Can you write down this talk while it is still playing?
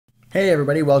Hey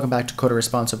everybody, welcome back to Code a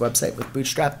Responsive Website with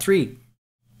Bootstrap 3.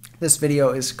 This video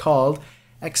is called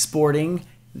Exporting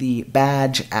the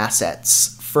Badge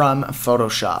Assets from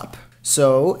Photoshop.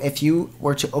 So if you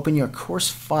were to open your course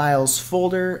files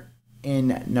folder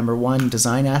in number 1,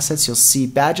 Design Assets, you'll see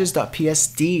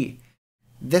badges.psd.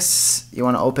 This you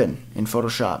want to open in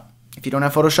Photoshop. If you don't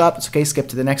have Photoshop, it's okay, skip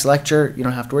to the next lecture. You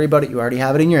don't have to worry about it, you already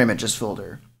have it in your images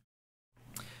folder.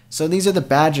 So these are the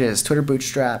badges: Twitter,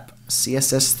 Bootstrap,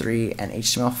 CSS3, and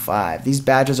HTML5. These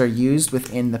badges are used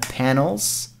within the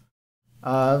panels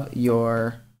of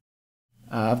your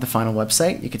the final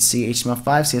website. You can see HTML5,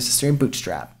 CSS3, and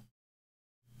Bootstrap.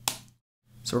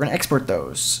 So we're going to export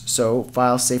those. So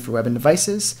File, Save for Web and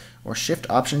Devices, or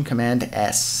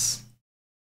Shift-Option-Command-S.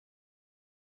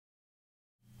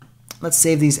 Let's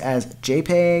save these as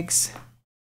JPEGs,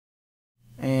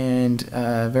 and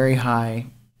very high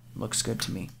looks good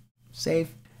to me. Save.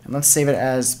 And let's save it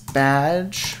as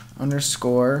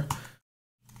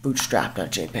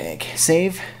badge_bootstrap.jpg.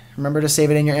 Save. Remember to save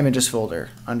it in your images folder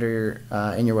under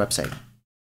in your website.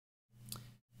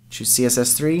 Choose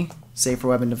CSS3. Save for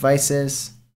web and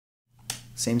devices.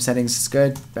 Same settings is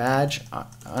good.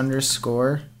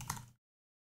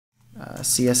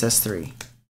 Badge_CSS3.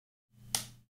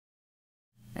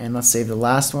 And let's save the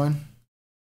last one.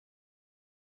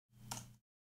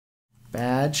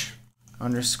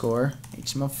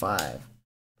 Badge_HTML5.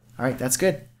 All right, that's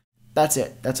good. That's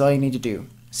it. That's all you need to do.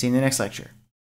 See you in the next lecture.